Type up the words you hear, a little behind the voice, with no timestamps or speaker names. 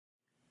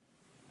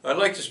I'd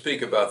like to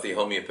speak about the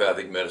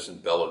homeopathic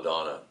medicine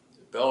belladonna.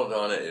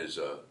 Belladonna is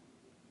a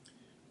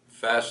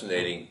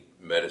fascinating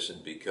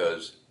medicine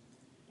because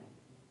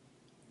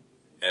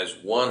as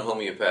one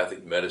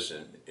homeopathic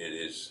medicine, it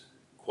is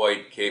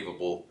quite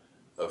capable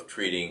of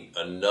treating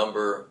a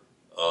number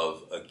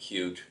of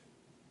acute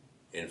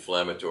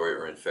inflammatory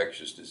or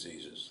infectious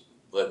diseases.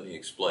 Let me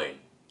explain.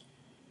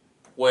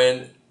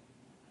 When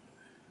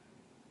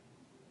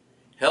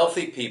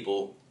healthy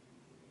people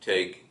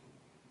take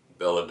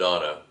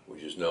belladonna,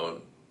 which is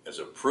known as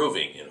a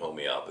proving in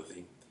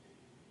homeopathy,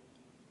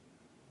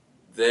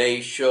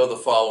 they show the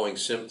following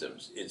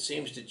symptoms. It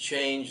seems to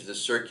change the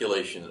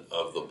circulation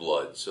of the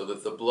blood so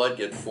that the blood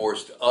gets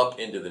forced up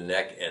into the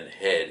neck and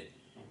head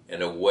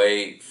and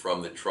away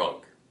from the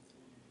trunk.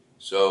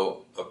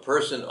 So a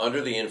person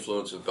under the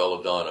influence of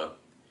belladonna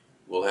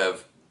will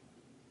have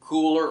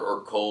cooler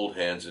or cold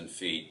hands and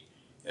feet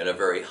and a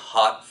very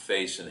hot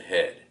face and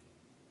head.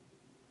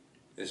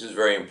 This is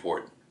very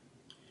important.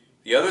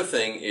 The other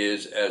thing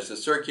is, as the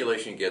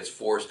circulation gets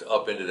forced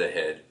up into the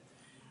head,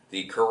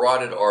 the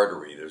carotid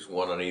artery, there's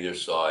one on either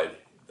side,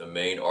 the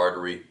main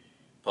artery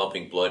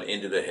pumping blood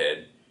into the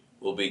head,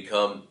 will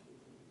become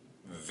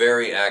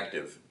very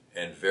active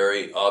and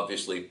very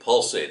obviously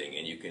pulsating,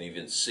 and you can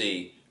even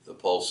see the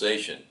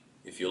pulsation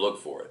if you look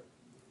for it.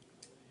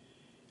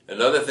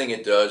 Another thing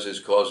it does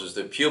is causes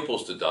the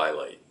pupils to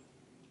dilate.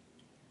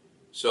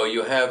 So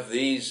you have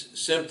these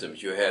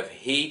symptoms. You have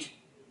heat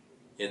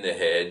in the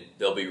head.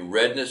 There'll be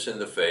redness in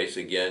the face,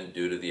 again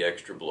due to the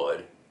extra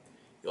blood.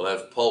 You'll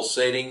have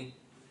pulsating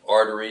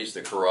arteries,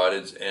 the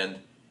carotids, and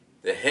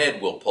the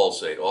head will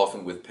pulsate,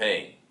 often with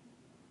pain.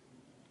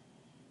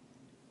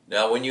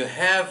 Now, when you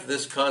have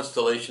this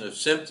constellation of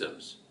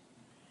symptoms,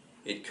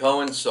 it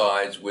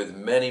coincides with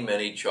many,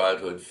 many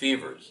childhood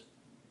fevers,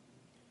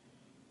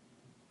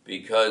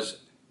 because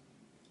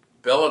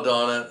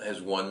belladonna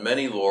has won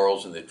many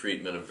laurels in the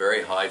treatment of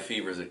very high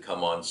fevers that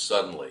come on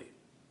suddenly.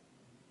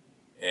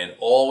 And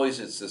always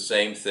it's the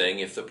same thing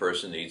if the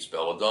person needs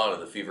belladonna.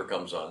 The fever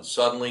comes on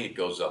suddenly, it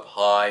goes up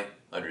high,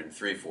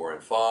 103, 4,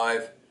 and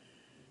 5.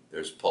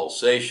 There's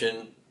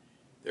pulsation,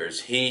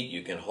 there's heat.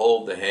 You can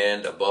hold the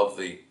hand above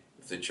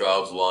if the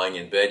child's lying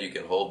in bed, you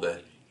can hold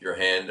your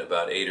hand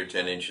about 8 or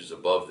 10 inches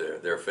above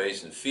their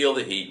face and feel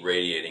the heat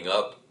radiating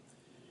up.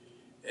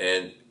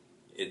 And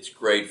it's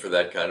great for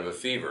that kind of a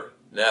fever.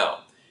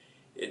 Now,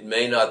 it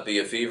may not be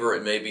a fever,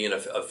 it may be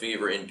a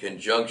fever in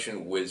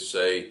conjunction with,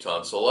 say,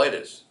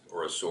 tonsillitis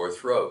or a sore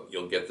throat.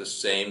 You'll get the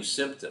same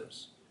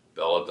symptoms.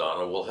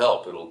 Belladonna will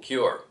help, it'll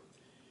cure.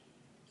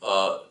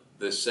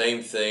 The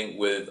same thing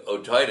with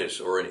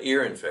otitis or an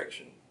ear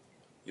infection.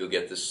 You'll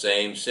get the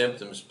same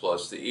symptoms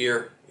plus the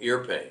ear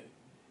pain.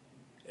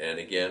 And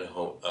again,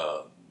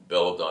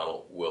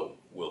 belladonna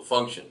will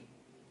function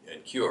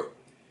and cure.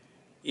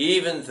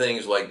 Even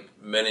things like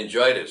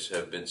meningitis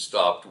have been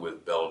stopped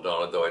with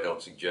belladonna, though I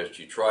don't suggest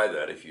you try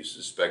that. If you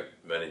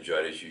suspect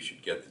meningitis, you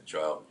should get the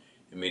child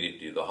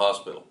immediately to the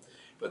hospital.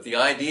 But the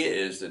idea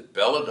is that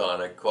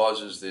belladonna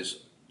causes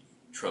this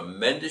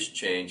tremendous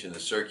change in the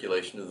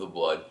circulation of the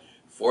blood,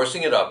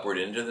 forcing it upward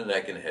into the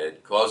neck and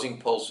head, causing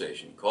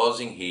pulsation,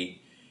 causing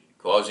heat,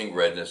 causing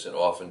redness, and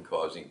often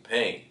causing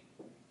pain.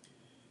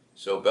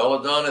 So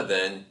belladonna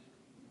then,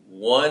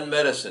 one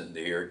medicine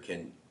here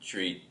can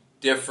treat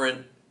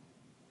different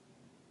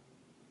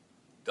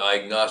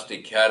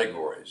diagnostic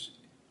categories: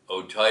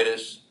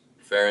 otitis,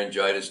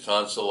 pharyngitis,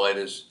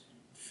 tonsillitis,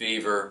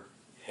 fever,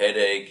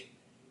 headache,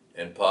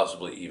 and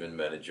possibly even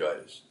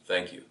meningitis.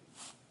 Thank you.